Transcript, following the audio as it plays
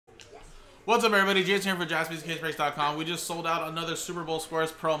What's up, everybody? Jason here for JaspysCaseBreaks.com. We just sold out another Super Bowl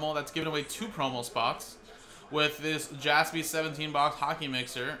Squares promo that's giving away 2 promo spots with this Jaspy 17-box hockey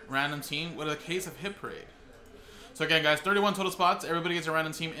mixer random team with a case of Hit Parade. So again, guys, 31 total spots. Everybody gets a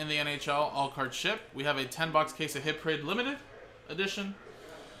random team in the NHL. All cards ship. We have a 10-box case of Hit Parade limited edition,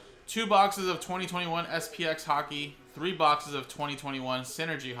 2 boxes of 2021 SPX hockey, 3 boxes of 2021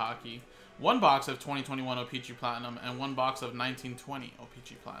 Synergy hockey, 1 box of 2021 OPG Platinum, and 1 box of 1920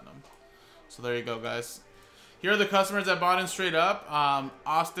 OPG Platinum. So there you go, guys. Here are the customers that bought in straight up.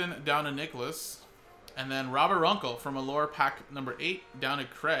 Austin down to Nicholas. And then Robert Runkle from Allure pack number 8 down to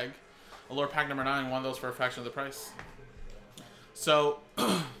Craig. Allure pack number 9 won those for a fraction of the price. So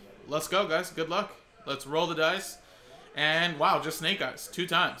let's go, guys. Good luck. Let's roll the dice. And wow, just snake eyes 2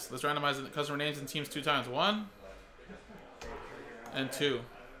 times. Let's randomize the customer names and teams 2 times. 1 and 2.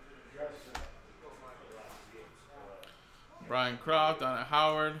 Brian Croft down at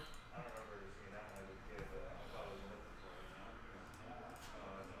Howard.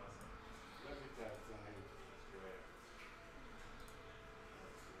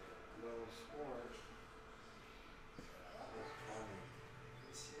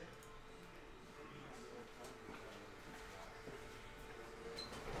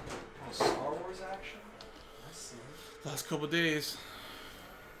 Last couple days.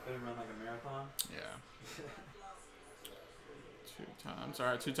 Didn't run like a marathon? Yeah. 2 times.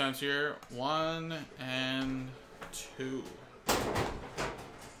 Alright, 2 times here. 1 and 2. 2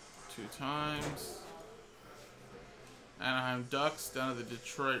 times. Anaheim Ducks down to the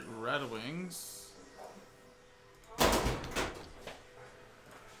Detroit Red Wings.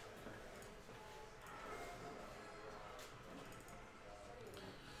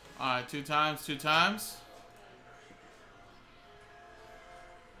 Alright, 2 times, 2 times.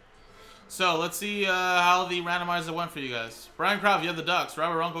 So, let's see how the randomizer went for you guys. Brian Croft, you have the Ducks.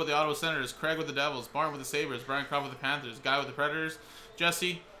 Robert Runkle with the Ottawa Senators. Craig with the Devils. Barton with the Sabres. Brian Croft with the Panthers. Guy with the Predators.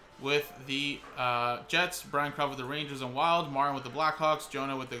 Jesse with the Jets. Brian Croft with the Rangers and Wild. Martin with the Blackhawks.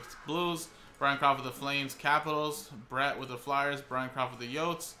 Jonah with the Blues. Brian Croft with the Flames, Capitals. Brett with the Flyers. Brian Croft with the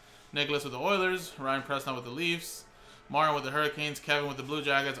Yotes. Nicholas with the Oilers. Ryan Preston with the Leafs. Martin with the Hurricanes. Kevin with the Blue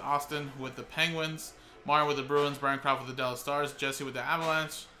Jackets. Austin with the Penguins. Martin with the Bruins. Brian Croft with the Dallas Stars. Jesse with the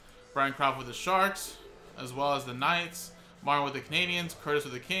Avalanche. Brian Croft with the Sharks, as well as the Knights. Martin with the Canadians. Curtis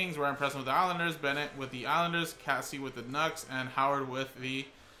with the Kings. Ryan Preston with the Islanders. Bennett with the Islanders. Cassie with the Nucks. And Howard with the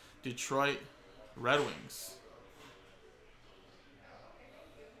Detroit Red Wings.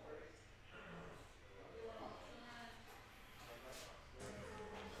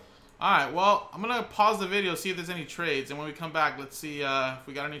 Alright, well, I'm going to pause the video, see if there's any trades. And when we come back, let's see if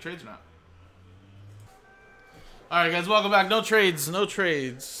we got any trades or not. Alright, guys, welcome back. No trades. No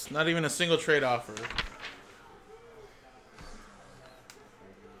trades. Not even a single trade offer.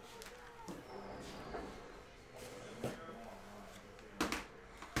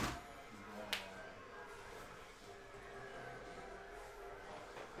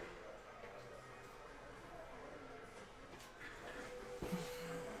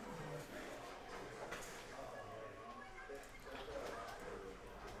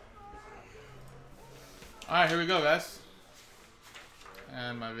 Alright, here we go, guys.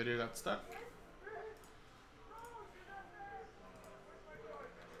 And my video got stuck.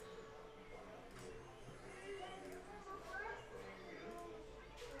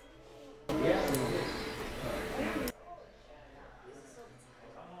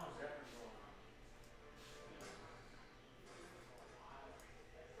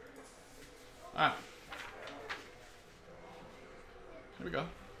 Alright. Here we go.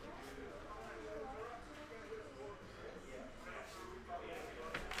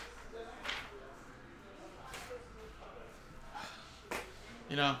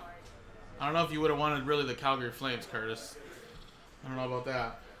 You know, I don't know if you would have wanted really the Calgary Flames, Curtis. I don't know about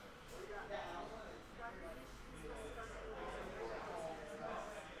that.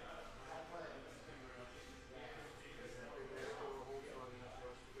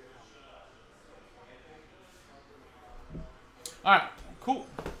 Alright, cool.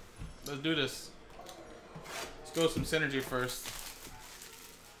 Let's do this. Let's go with some Synergy first.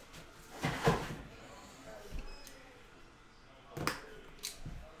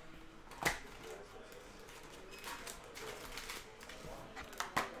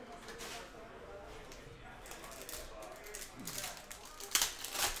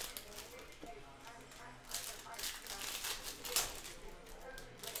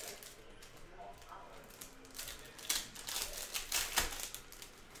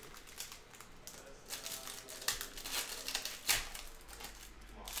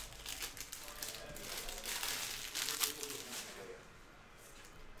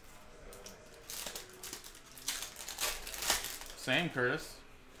 Same, Curtis.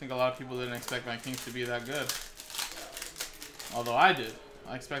 I think a lot of people didn't expect my Kings to be that good. Although I did.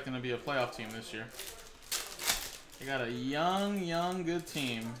 I expect them to be a playoff team this year. They got a young, good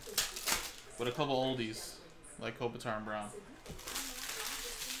team with a couple oldies like Kopitar and Brown.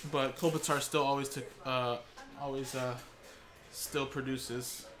 But Kopitar still always still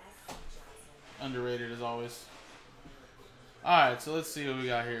produces. Underrated as always. Alright, so let's see what we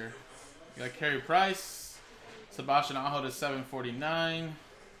got here. We got Carey Price. Sebastian Aho to 749.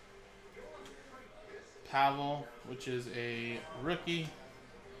 Pavel, which is a rookie.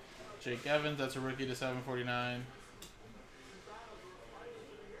 Jake Evans, that's a rookie to 749.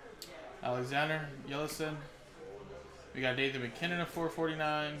 Alexander Yellison. We got Nathan McKinnon to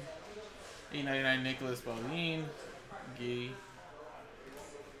 449. 899 Nicholas Baudin. Gee.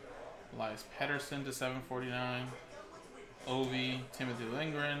 Elias Pettersson to 749. Ovi, Timothy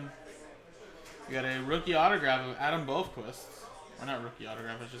Lindgren. We got a rookie autograph of Adam Bothquist. Or not rookie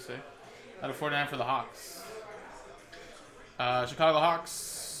autograph, I should say. Out of 49 for the Hawks. Chicago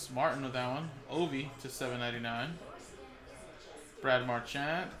Hawks. Martin with that one. Ovi to 799. Brad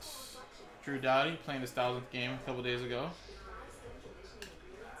Marchand. Drew Doughty playing his 1000th game a couple days ago.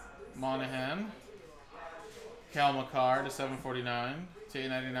 Monahan. Cal McCarr to 749. To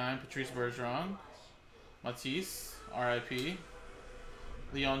 899. Patrice Bergeron. Matisse. RIP.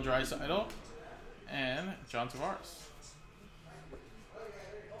 Leon Draisaitl. And John Tavares.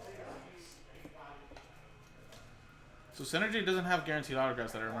 So Synergy doesn't have guaranteed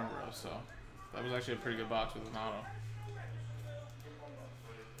autographs that I remember of, so that was actually a pretty good box with an auto.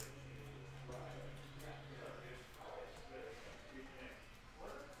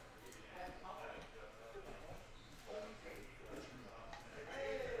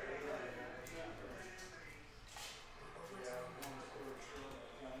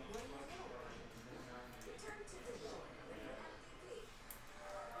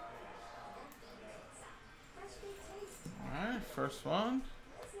 First one.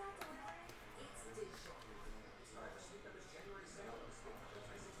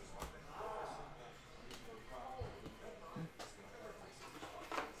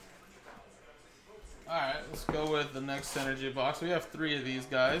 Alright, let's go with the next Synergy box. We have 3 of these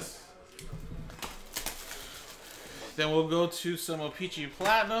guys. Then we'll go to some O-Pee-Chee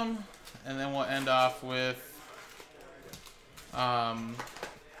Platinum, and then we'll end off with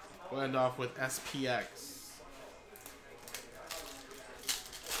SPX.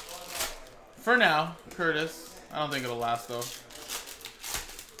 For now, Curtis. I don't think it'll last, though.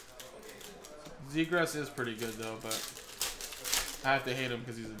 Zegras is pretty good, though, but I have to hate him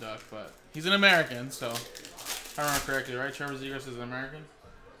because he's a Duck. But he's an American, so if I remember correctly, right? Trevor Zegras is an American?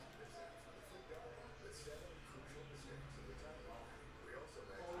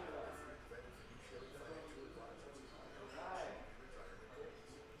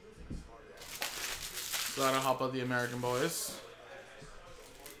 Gotta hop on the American boys.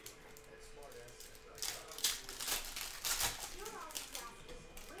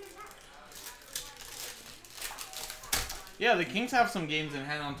 Yeah, the Kings have some games in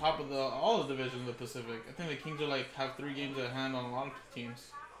hand on top of all the divisions of the Pacific. I think the Kings are have 3 games in hand on a lot of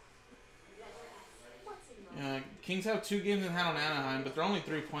teams. Yeah, Kings have 2 games in hand on Anaheim, but they're only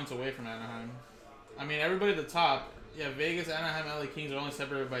 3 points away from Anaheim. I mean, everybody at the top, yeah, Vegas, Anaheim, LA Kings are only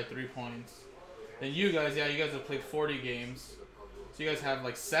separated by 3 points. Then you guys, yeah, you guys have played 40 games. So you guys have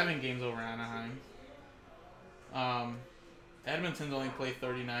like 7 games over Anaheim. Edmonton's only played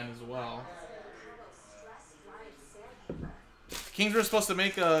 39 as well. Kings were supposed to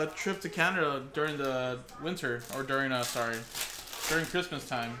make a trip to Canada during the winter, or during Christmas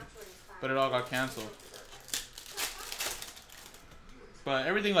time, but it all got canceled. But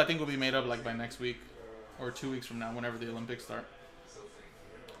everything I think will be made up like by next week, or 2 weeks from now, whenever the Olympics start.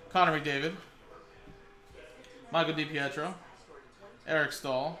 Connor McDavid, Michael DiPietro, Eric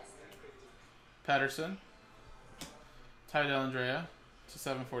Stahl, Patterson, Ty Dellandrea to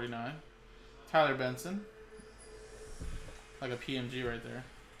 749, Tyler Benson. Like a PMG right there.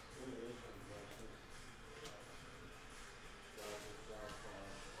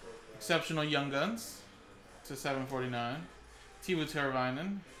 Exceptional Young Guns to 749. Teuvo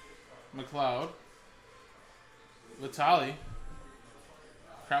Teravainen. McLeod. Vitali.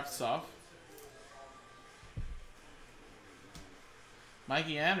 Kravtsov.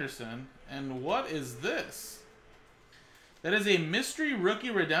 Mikey Anderson. And what is this? That is a mystery rookie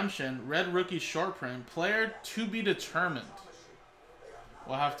redemption, red rookie short print, player to be determined.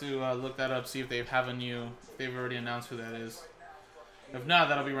 We'll have to look that up, see if they have if they've already announced who that is. If not,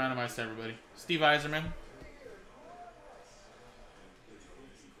 that'll be randomized to everybody. Steve Yzerman.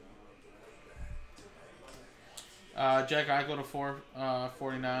 Jack Eichel to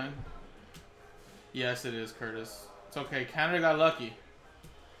 449. Yes, it is, Curtis. It's okay. Canada got lucky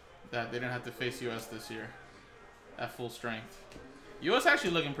that they didn't have to face US this year at full strength. US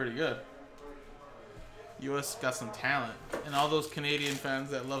actually looking pretty good. US got some talent. And all those Canadian fans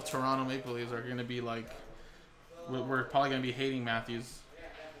that love Toronto Maple Leafs are going to be like... We're probably going to be hating Matthews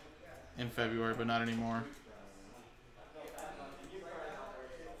in February, but not anymore.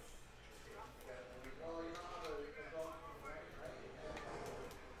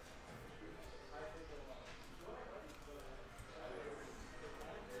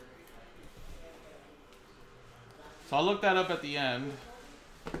 So I'll look that up at the end,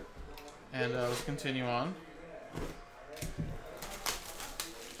 and let's continue on.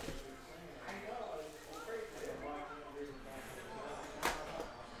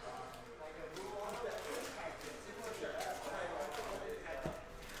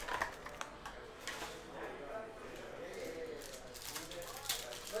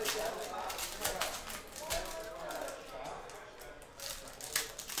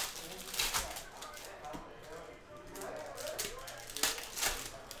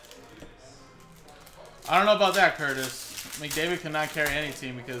 I don't know about that, Curtis. McDavid cannot carry any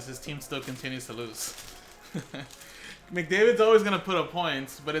team because his team still continues to lose. McDavid's always going to put up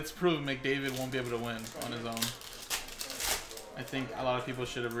points, but it's proven McDavid won't be able to win on his own. I think a lot of people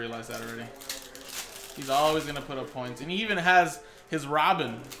should have realized that already. He's always going to put up points. And he even has his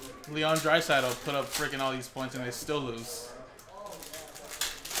Robin, Leon Draisaitl, put up freaking all these points and they still lose.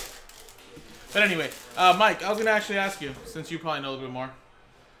 But anyway, Mike, I was going to actually ask you, since you probably know a little bit more.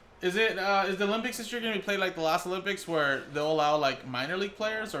 Is the Olympics this year going to be played like the last Olympics, where they'll allow like minor league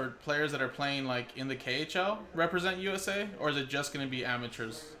players or players that are playing like in the KHL represent USA, or is it just going to be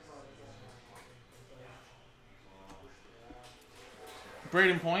amateurs?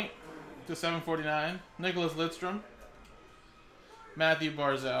 Braden Point to 749. Nicholas Lidstrom. Matthew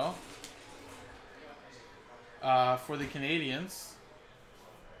Barzal. For the Canadians,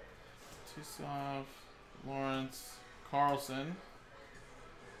 Tusov, Lawrence, Carlson.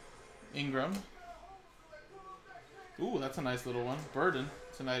 Ingram. Ooh, that's a nice little one. Burden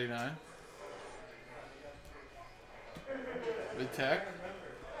to 99. Vitek.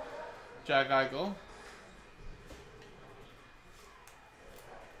 Jack Eichel.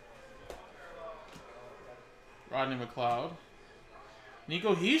 Rodney McLeod.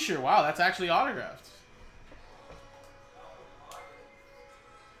 Nico Hischier. Wow, that's actually autographed.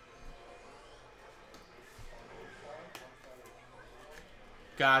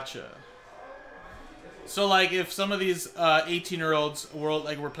 Gotcha. So, like, if some of these 18-year-olds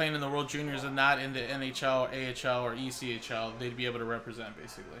were playing in the World Juniors and not in the NHL, or AHL, or ECHL, they'd be able to represent,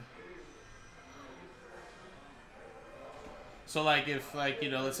 basically. So, like, if, like, you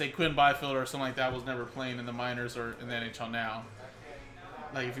know, let's say Quinn Byfield or something like that was never playing in the minors or in the NHL now,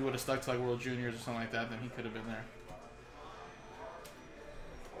 like, if he would have stuck to, like, World Juniors or something like that, then he could have been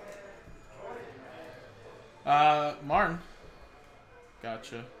there. Martin.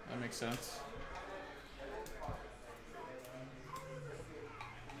 Gotcha. That makes sense.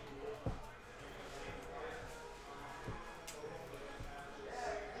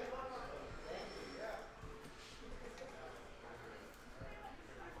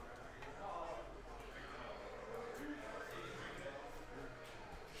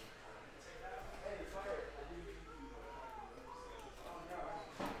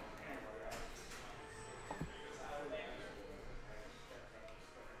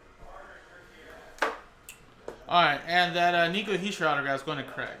 All right, and that Nico Hischier autograph is going to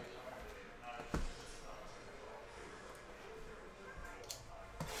Craig.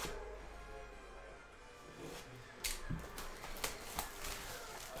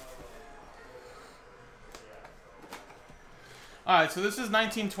 All right, so this is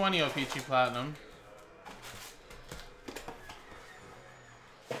 1920 OPG Platinum.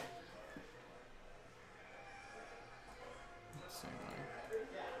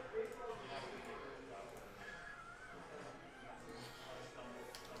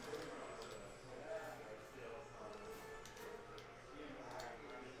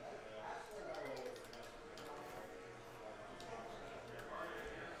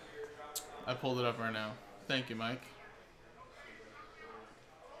 I pulled it up right now. Thank you, Mike.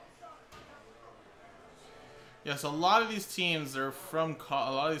 Yes, a lot of these teams are from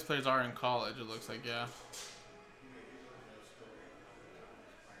a lot of these players are in college, it looks like, yeah.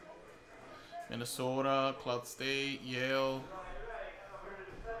 Minnesota, Cloud State, Yale.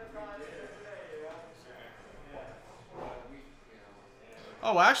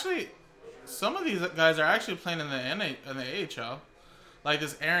 Oh, actually, some of these guys are actually playing in the AHL. Like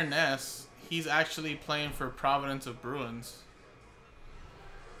this Aaron Ness, he's actually playing for Providence of Bruins.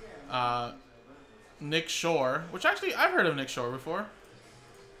 Nick Shore, which actually I've heard of Nick Shore before.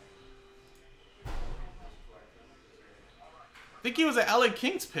 I think he was an LA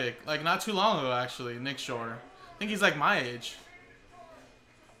Kings pick, like not too long ago actually, Nick Shore. I think he's like my age.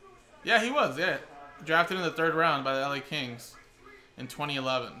 Yeah, he was, yeah. Drafted in the 3rd round by the LA Kings in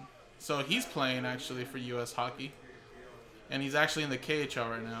 2011. So he's playing actually for US Hockey. And he's actually in the KHL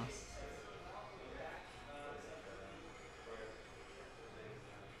right now.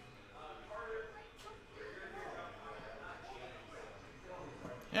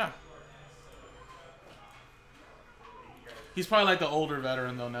 Yeah. He's probably like the older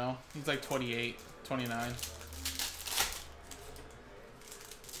veteran though now. He's like 28, 29.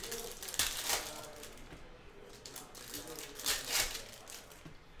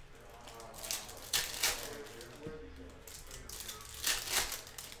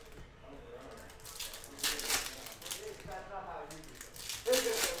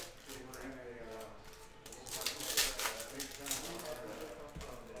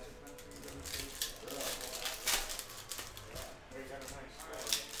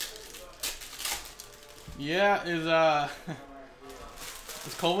 Yeah, is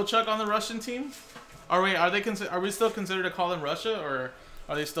Kovalchuk on the Russian team? Are we still considered to call them Russia, or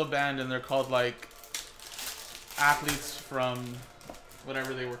are they still banned and they're called like athletes from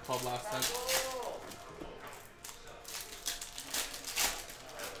whatever they were called last time?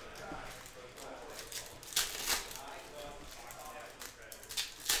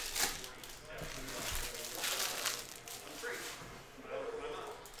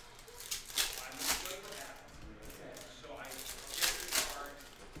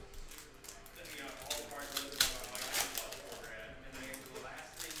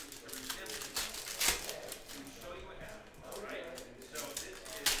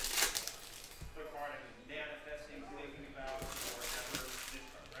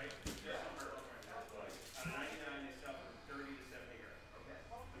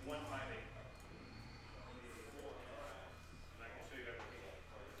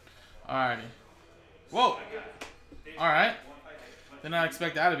 Alrighty. Whoa! Alright. Did not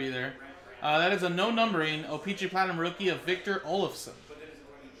expect that to be there. That is a no numbering O-Pee-Chee Platinum rookie of Victor Olofsson.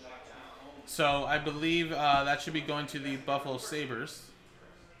 So I believe that should be going to the Buffalo Sabres.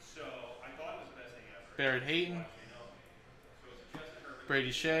 Barrett Hayton.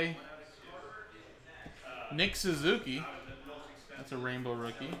 Brady Shea. Nick Suzuki. That's a rainbow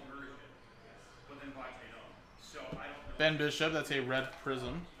rookie. Ben Bishop, that's a red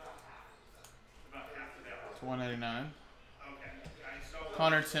prism. It's $199.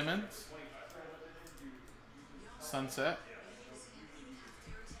 Connor Timmins. Sunset.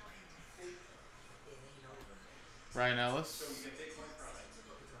 Ryan Ellis.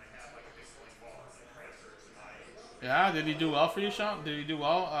 Yeah, did he do well for you, Sean? Did he do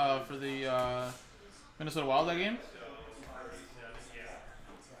well for the Minnesota Wild that game?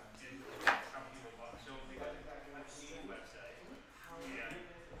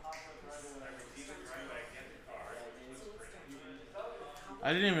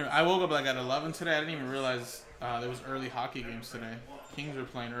 I woke up like at 11 today. I didn't even realize there was early hockey games today. Kings were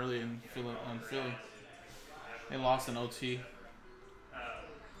playing early in Philly. They lost in OT.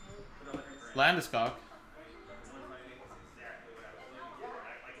 Landeskog.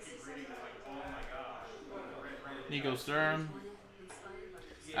 Nico Sturm.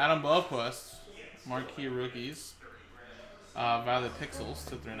 Adam Boquist. Marquee rookies. Violet Pixels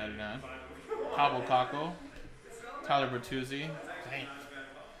to $3.99. Cabo Caco. Tyler Bertuzzi. Dang.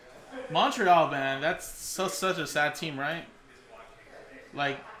 Montreal, man, that's such a sad team, right?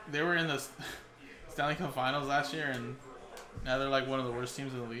 Like, they were in the Stanley Cup Finals last year, and now they're like one of the worst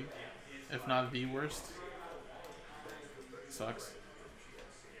teams in the league, if not the worst. Sucks.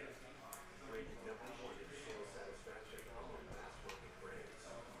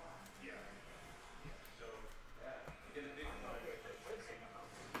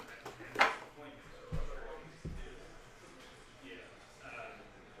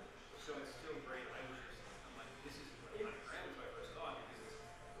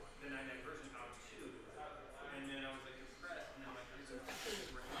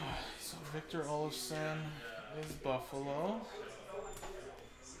 Victor Olofsson is Buffalo.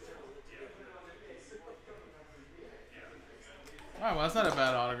 Alright, well, that's not a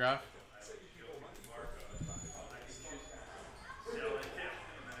bad autograph.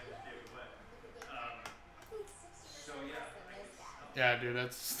 Yeah, dude,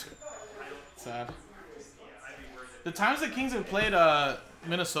 that's sad. The times the Kings have played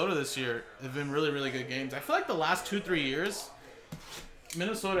Minnesota this year have been really, really good games. I feel like the last 2-3 years,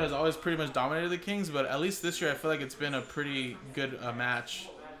 Minnesota has always pretty much dominated the Kings, but at least this year I feel like it's been a pretty good match.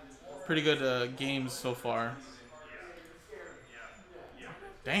 Pretty good games so far.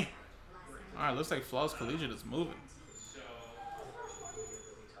 Dang. Alright, looks like Flawless Collegiate is moving.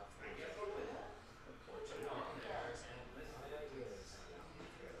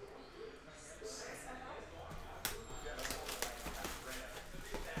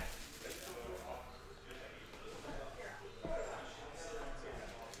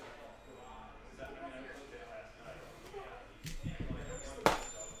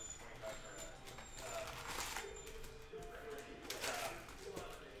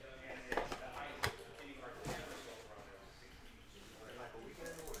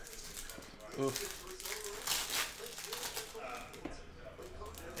 Oof.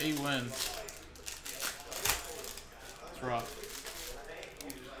 8 wins. It's rough.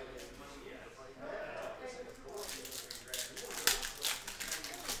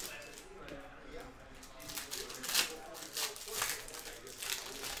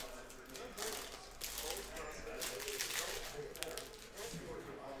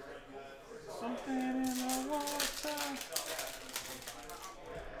 Something in the water.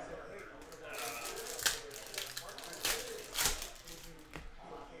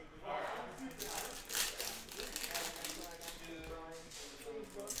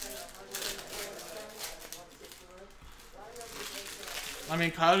 I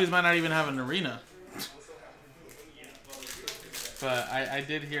mean, Coyotes might not even have an arena. But I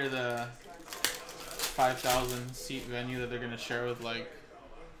did hear the 5,000 seat venue that they're going to share with, like,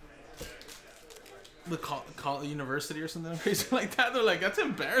 the university or something crazy like that. They're like, that's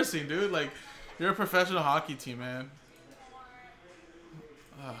embarrassing, dude. Like, you're a professional hockey team, man.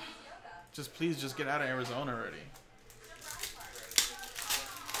 Just please just get out of Arizona already.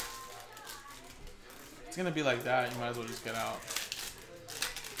 It's going to be like that. You might as well just get out.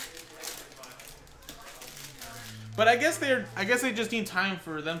 But I guess they just need time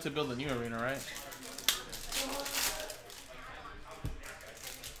for them to build a new arena, right?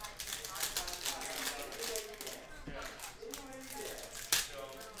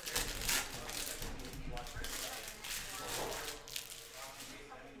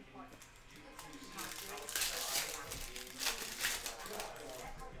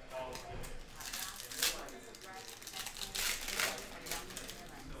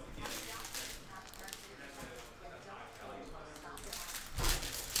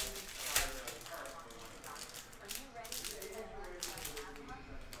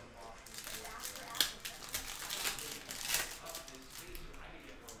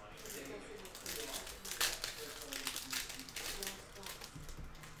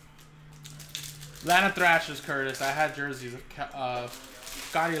 Atlanta Thrashers, Curtis. I had jerseys.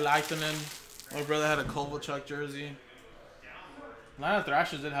 Scotty Leitonen. My brother had a Kovalchuk jersey. Atlanta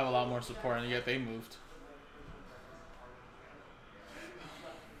Thrashers did have a lot more support, and yet they moved.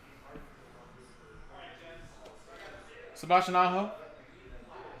 Sebastian Aho.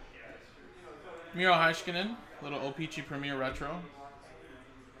 Miro Heiskanen. Little OPG Premier Retro.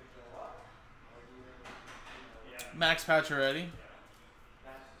 Max Pacioretty.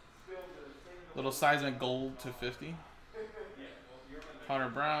 Little seismic gold to 50. Connor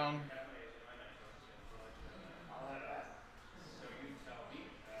Brown.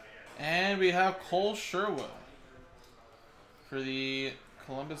 And we have Cole Sherwood for the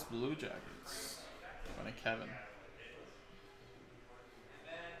Columbus Blue Jackets. Going to Kevin.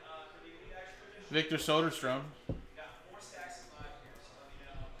 Victor Soderstrom.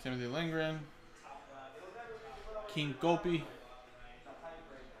 Timothy Lindgren. King Gopi.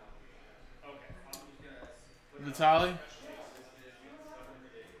 Vitaly.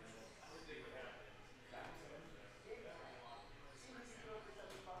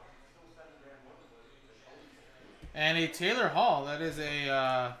 And a Taylor Hall. That is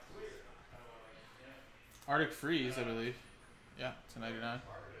a Arctic Freeze, I believe. Yeah, it's a 99.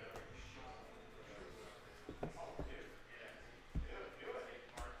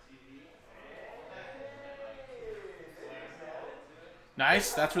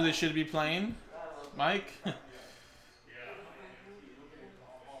 Nice. That's where they should be playing, Mike.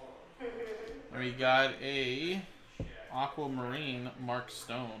 And we got a Aquamarine Mark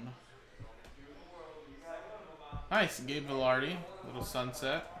Stone. Nice. Gabe Velarde. Little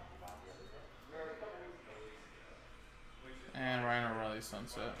sunset. And Ryan O'Reilly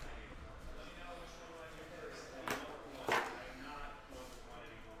sunset.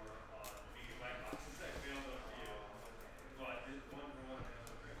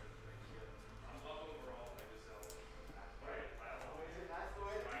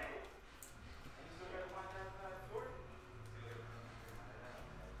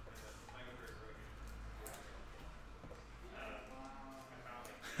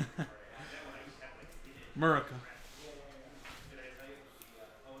 America.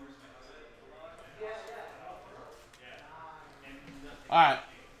 Alright.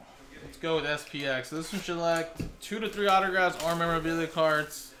 Let's go with SPX. This one should select 2 to 3 autographs or memorabilia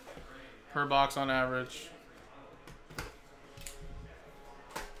cards per box on average.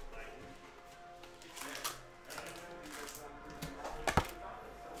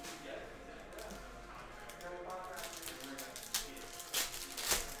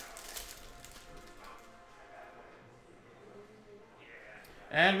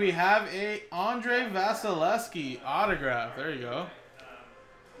 And we have a Andre Vasilevsky autograph. There you go.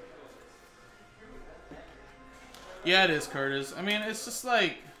 Yeah, it is, Curtis. I mean, it's just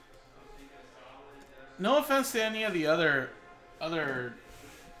like, no offense to any of the other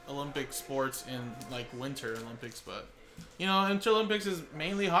Olympic sports in like Winter Olympics, but you know, Winter Olympics is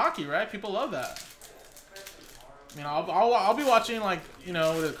mainly hockey, right? People love that. I mean, I'll be watching, like, you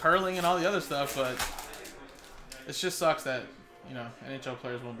know, the curling and all the other stuff, but it just sucks that, you know, NHL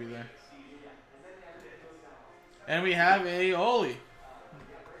players won't be there. And we have a Oli,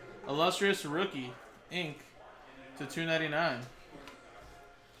 illustrious rookie, ink to 299.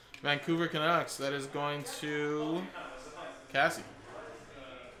 Vancouver Canucks. That is going to Cassie.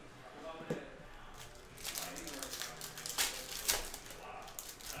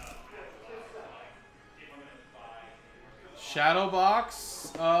 Shadow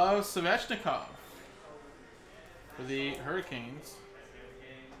box of Svechnikov for the Hurricanes.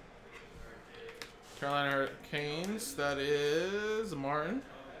 Carolina Hurricanes, that is Martin.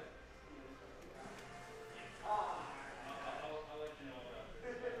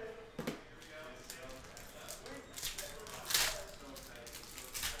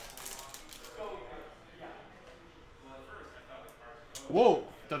 Whoa,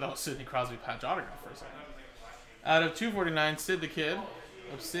 thought that was Sidney Crosby patch autograph for a second. Out of 249, Sid the Kid,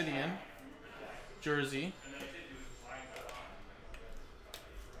 Obsidian, jersey.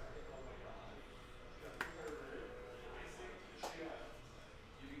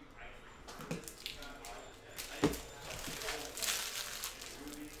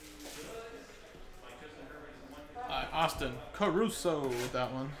 Austin Caruso with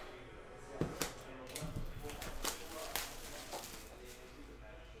that one.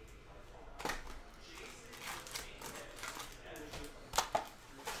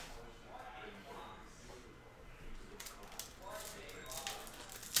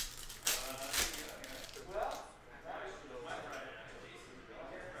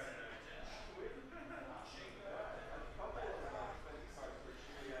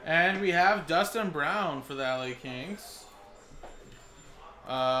 And we have Dustin Brown for the LA Kings.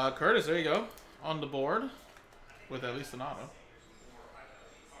 Curtis, there you go. On the board with at least an auto.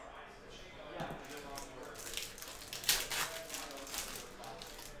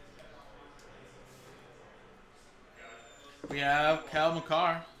 We have Cal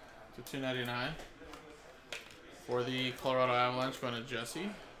McCarr to 299 for the Colorado Avalanche, going to Jesse.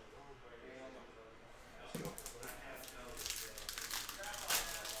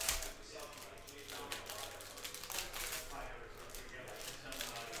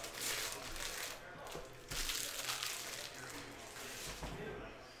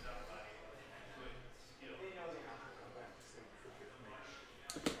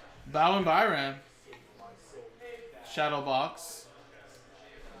 Bowen Byram, Shadow Box.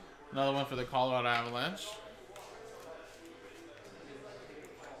 Another one for the Colorado Avalanche.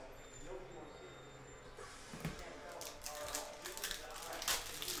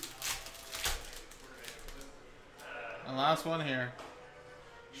 And last one here.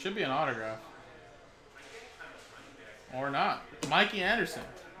 Should be an autograph. Or not. Mikey Anderson,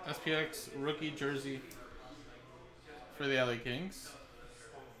 SPX rookie jersey for the LA Kings.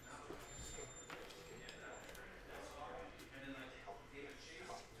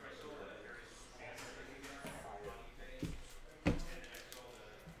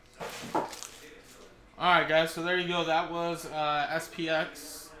 Alright guys, so there you go. That was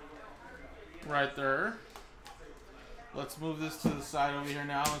SPX right there. Let's move this to the side over here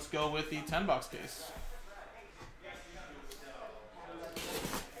now. Let's go with the 10-box case.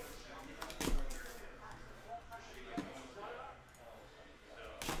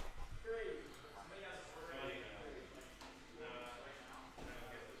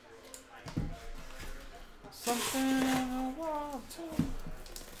 Something I want to.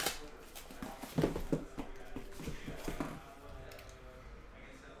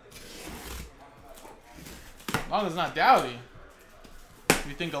 As long as it's not Dowdy.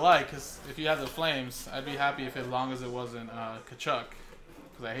 We think alike, because if you have the Flames, I'd be happy if as long as it wasn't Kachuk,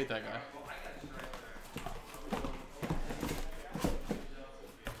 because I hate that guy.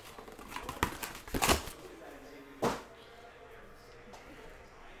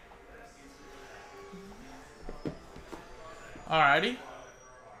 Alrighty.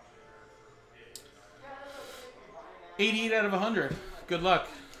 88 out of 100. Good luck.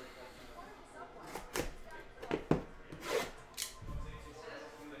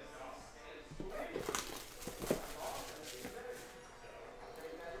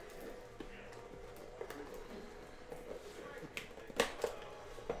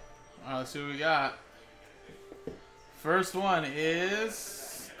 Alright, let's see what we got. First one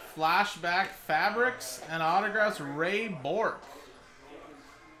is Flashback Fabrics and Autographs Ray Bork.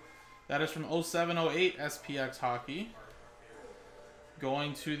 That is from 07-08 SPX Hockey.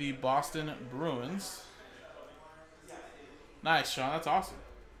 Going to the Boston Bruins. Nice, Sean. That's awesome.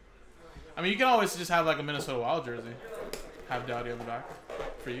 I mean, you can always just have like a Minnesota Wild jersey. Have Dowdy on the back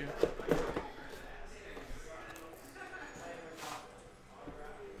for you.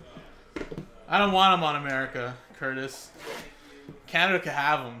 I don't want him on America, Curtis. Canada can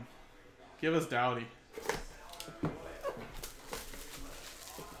have him. Give us Dowdy.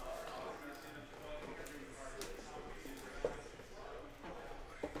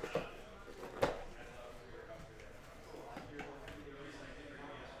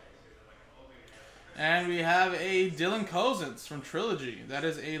 And we have a Dylan Cozens from Trilogy. That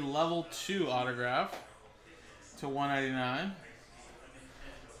is a level 2 autograph to 199.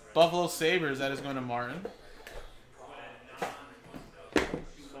 Buffalo Sabres, that is going to Martin.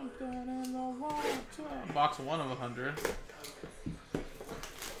 Box 1 of 100.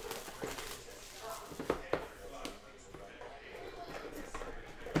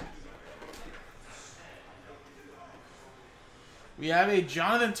 We have a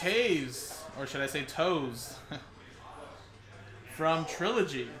Jonathan Toews, or should I say Toes, from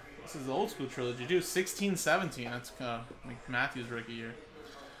Trilogy. This is the old school Trilogy. Dude, 16-17. That's Matthews' rookie year.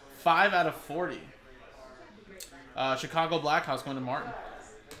 5 out of 40. Chicago Blackhawks going to Martin.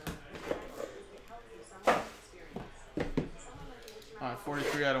 Alright,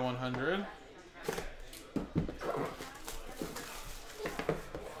 43 out of 100.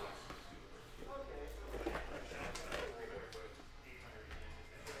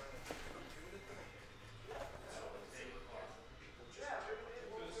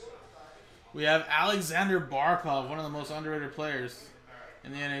 We have Alexander Barkov, one of the most underrated players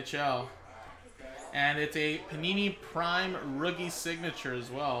in the NHL. And it's a Panini Prime rookie signature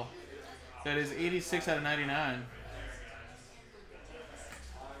as well. That is 86 out of 99.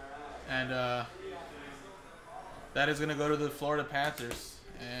 And that is going to go to the Florida Panthers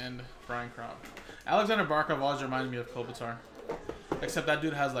and Brian Croft. Alexander Barkov always reminded me of Kopitar. Except that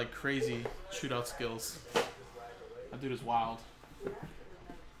dude has like crazy shootout skills. That dude is wild.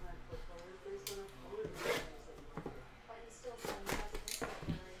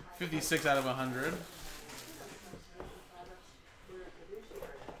 $56 out of 100.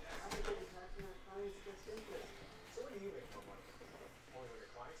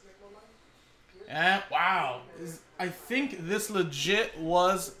 And wow, I think this legit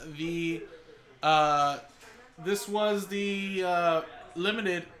was the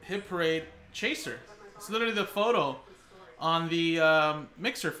limited Hit Parade chaser. It's literally the photo on the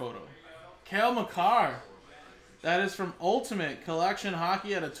mixer photo. Cale Makar. That is from Ultimate Collection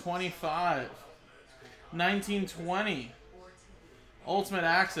Hockey at a 25. 1920. Ultimate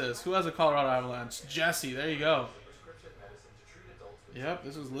Access. Who has a Colorado Avalanche? Jesse. There you go. Yep,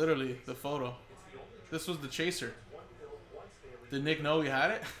 this was literally the photo. This was the chaser. Did Nick know we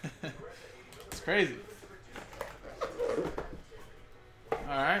had it? It's crazy.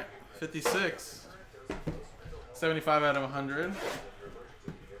 Alright. 56. 75 out of 100.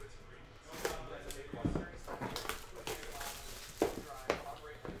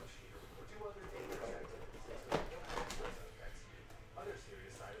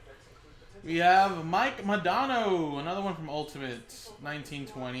 We have Mike Modano, another one from Ultimate,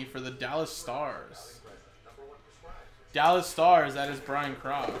 1920 for the Dallas Stars. Dallas Stars, that is Brian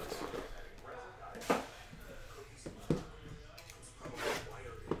Croft.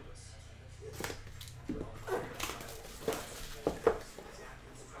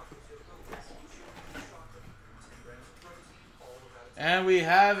 And we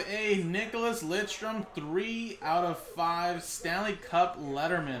have a Nicholas Lidstrom 3 out of 5 Stanley Cup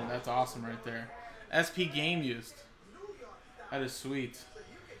Letterman. That's awesome right there. SP game used. That is sweet.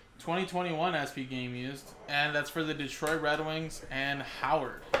 2021 SP game used. And that's for the Detroit Red Wings and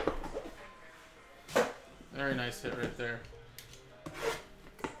Howard. Very nice hit right there.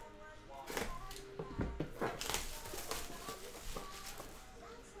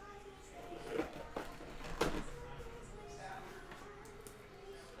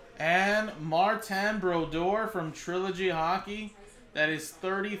 And Martin Brodeur from Trilogy Hockey. That is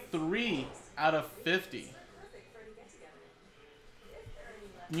 33 out of 50.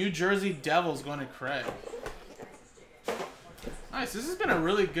 New Jersey Devils going to Craig. Nice. This has been a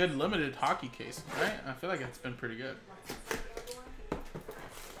really good limited hockey case, right? I feel like it's been pretty good.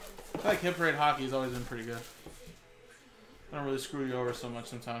 I feel like Hit Parade hockey has always been pretty good. I don't really screw you over so much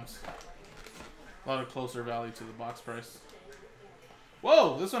sometimes. A lot of closer value to the box price.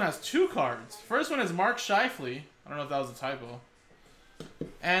 Whoa, this one has 2 cards. First one is Mark Scheifele. I don't know if that was a typo.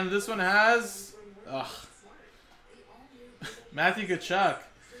 And this one has Matthew Tkachuk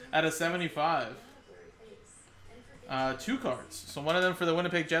at a 75. 2 cards. So one of them for the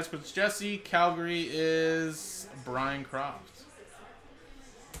Winnipeg Jets was Jesse. Calgary is Brian Croft.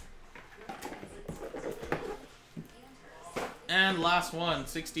 And last one,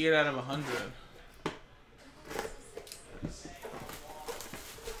 68 out of 100.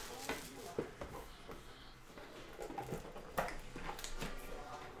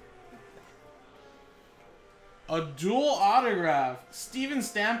 A dual autograph. Steven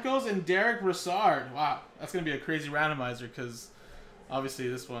Stamkos and Derek Brassard. Wow, that's going to be a crazy randomizer because obviously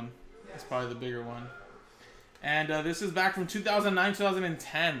this one is probably the bigger one. And this is back from 2009,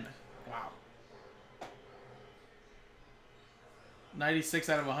 2010. Wow. 96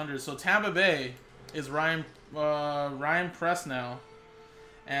 out of 100. So Tampa Bay is Ryan Presnell.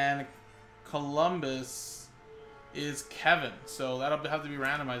 And Columbus is Kevin. So that'll have to be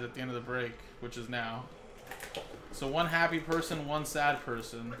randomized at the end of the break, which is now. So one happy person, one sad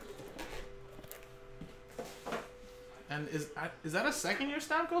person. And is that a second-year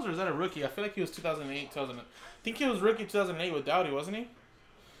Stamkos or is that a rookie? I feel like he was 2008, 2000. I think he was rookie 2008 with Doughty, wasn't he?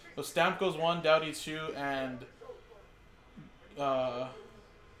 So Stamkos 1, Doughty 2, and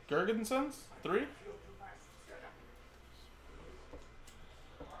Gergensons 3.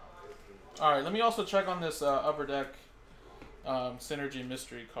 All right, let me also check on this Upper Deck Synergy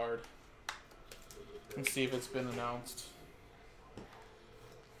Mystery card. And see if it's been announced.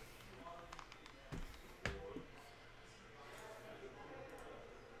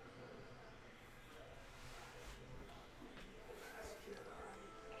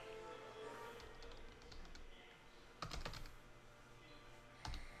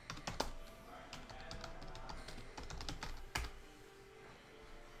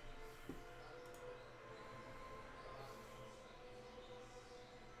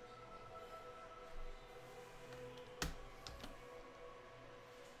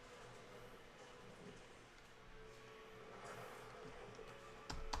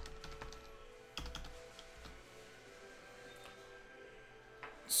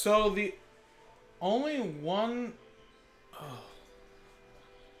 So the only one... Oh.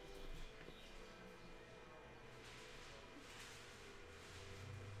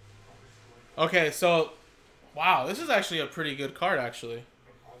 Okay, so... Wow, this is actually a pretty good card, actually.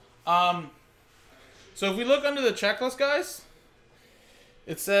 So if we look under the checklist, guys,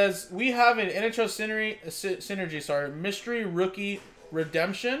 it says, we have an NHL Synergy, Mystery Rookie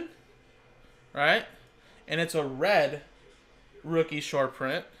Redemption, right? And it's a red rookie short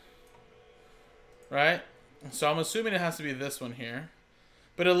print, right? So I'm assuming it has to be this one here,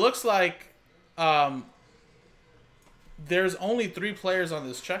 but it looks like there's only 3 players on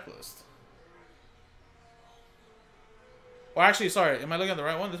this checklist. Well, actually, sorry, am I looking at the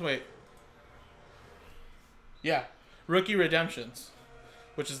right one? This way. Yeah, rookie redemptions,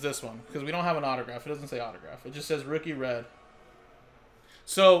 which is this one, because we don't have an autograph. It doesn't say autograph. It just says rookie red.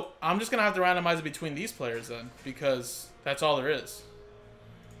 So I'm just gonna have to randomize it between these players then, because that's all there is.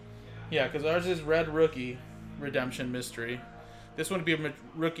 Yeah, because ours is red rookie redemption mystery. This one would be a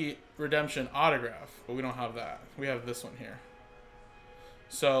rookie redemption autograph, but we don't have that. We have this one here.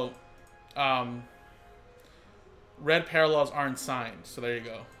 So, red parallels aren't signed. So there you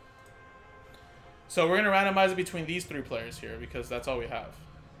go. So we're gonna randomize it between these 3 players here because that's all we have.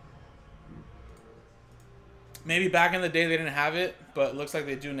 Maybe back in the day they didn't have it, but it looks like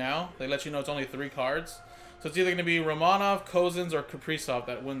they do now. They let you know it's only 3 cards. So it's either going to be Romanov, Kozins, or Kaprizov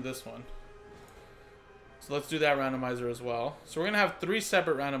that win this one. So let's do that randomizer as well. So we're going to have 3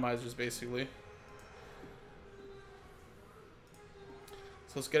 separate randomizers, basically.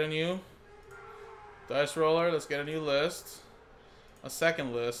 So let's get a new dice roller. Let's get a new list. A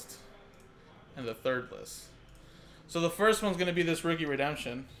second list. And the third list. So the first one's going to be this rookie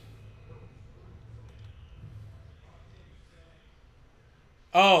redemption.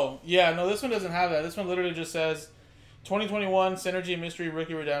 Oh, yeah, no, this one doesn't have that. This one literally just says 2021 Synergy Mystery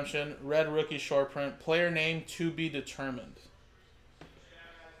Rookie Redemption, red rookie short print, player name to be determined.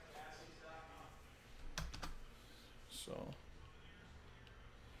 So,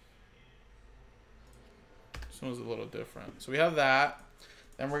 this one's a little different. So we have that.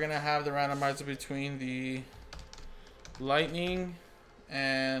 Then we're going to have the randomizer between the Lightning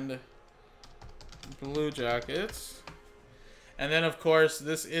and Blue Jackets. And then, of course,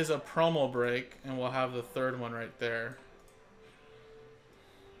 this is a promo break, and we'll have the third one right there.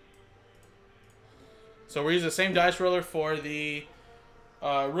 So we're using the same dice roller for the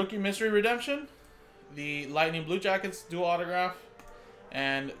Rookie Mystery Redemption, the Lightning Blue Jackets dual autograph,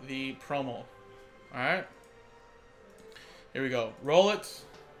 and the promo. Alright. Here we go. Roll it.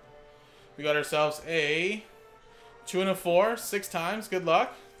 We got ourselves a 2 and a 4, 6 times. Good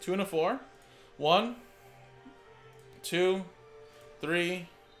luck. 2 and a 4. 1, 2, 3,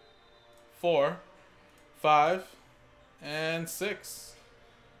 4, 5, and 6.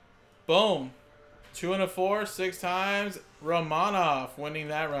 Boom. 2 and a 4, 6 times. Romanov winning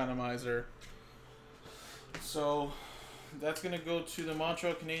that randomizer. So that's going to go to the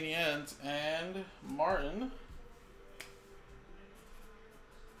Montreal Canadiens and Martin.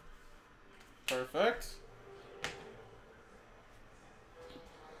 Perfect.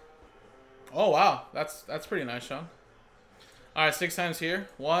 Oh, wow. That's pretty nice, Sean. All right, 6 times here.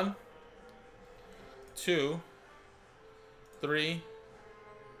 1, 2, 3,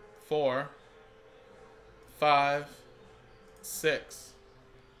 4, 5, 6.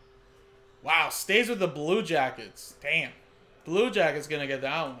 Wow, stays with the Blue Jackets. Damn. Blue Jackets going to get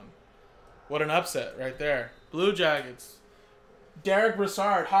that one. What an upset right there. Blue Jackets. Derek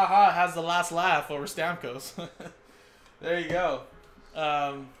Brassard, haha, has the last laugh over Stamkos. There you go.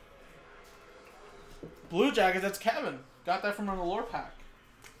 Blue Jackets, that's Kevin. Got that from the lore pack.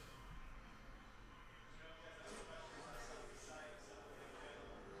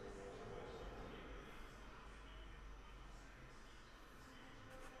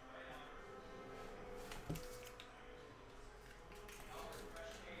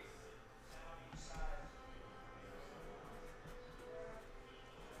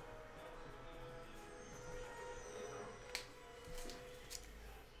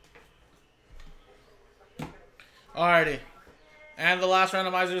 Alrighty. And the last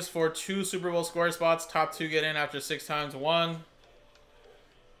randomizers for 2 Super Bowl score spots. Top 2 get in after 6 times. 1,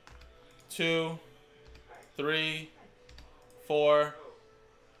 2, 3, 4,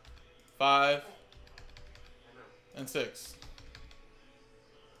 5, and 6.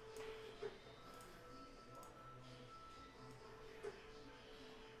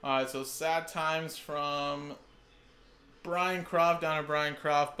 Alright, so sad times from Brian Croft down to Brian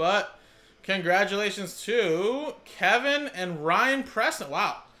Croft, but congratulations to Kevin and Ryan Preston.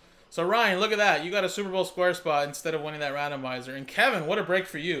 Wow. So, Ryan, look at that. You got a Super Bowl square spot instead of winning that randomizer. And, Kevin, what a break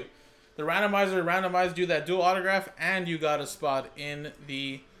for you. The randomizer randomized you that dual autograph, and you got a spot in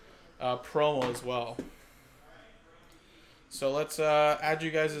the promo as well. So, let's add you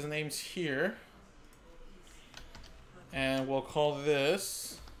guys' names here. And we'll call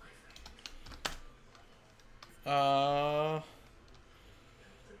this...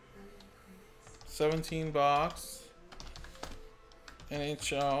 17-box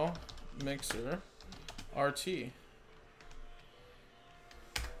NHL Mixer RT.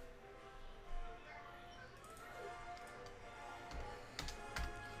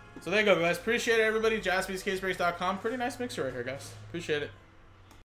 So there you go, guys. Appreciate it, everybody. JaspysCaseBreaks.com. Pretty nice mixer right here, guys. Appreciate it.